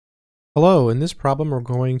Hello, in this problem we're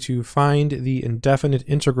going to find the indefinite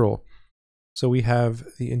integral. So we have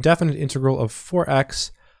the indefinite integral of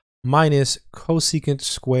 4x minus cosecant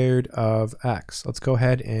squared of x. Let's go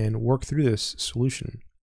ahead and work through this solution.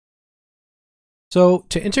 So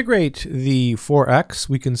to integrate the 4x,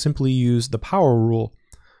 we can simply use the power rule.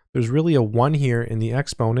 There's really a 1 here in the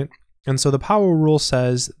exponent, and so the power rule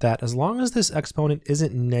says that as long as this exponent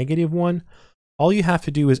isn't -1, all you have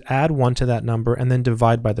to do is add 1 to that number and then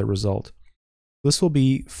divide by the result. This will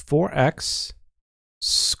be 4x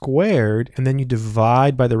squared, and then you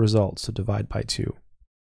divide by the result, so divide by 2.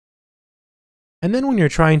 And then when you're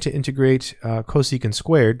trying to integrate cosecant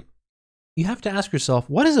squared, you have to ask yourself,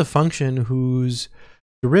 what is a function whose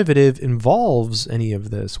derivative involves any of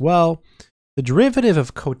this? Well, the derivative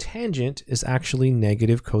of cotangent is actually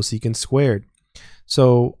negative cosecant squared.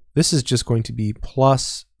 So this is just going to be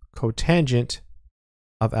plus cotangent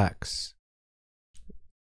of x.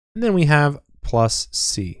 And then we have plus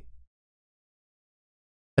c.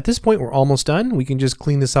 At this point, we're almost done. We can just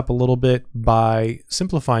clean this up a little bit by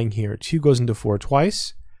simplifying here. 2 goes into 4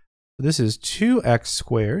 twice. So this is 2x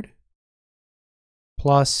squared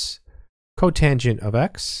plus cotangent of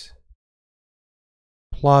x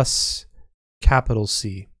plus capital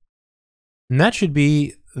C. And that should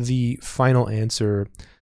be the final answer.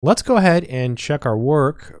 Let's go ahead and check our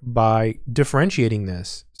work by differentiating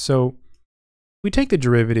this. So we take the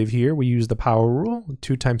derivative here, we use the power rule,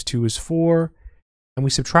 2 times 2 is 4, and we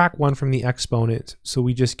subtract 1 from the exponent, so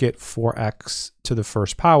we just get 4x to the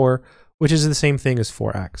first power, which is the same thing as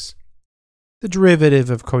 4x. The derivative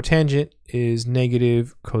of cotangent is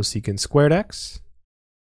negative cosecant squared x,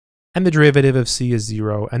 and the derivative of c is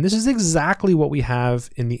 0, and this is exactly what we have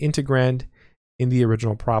in the integrand in the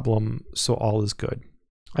original problem, so all is good.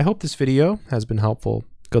 I hope this video has been helpful.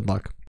 Good luck.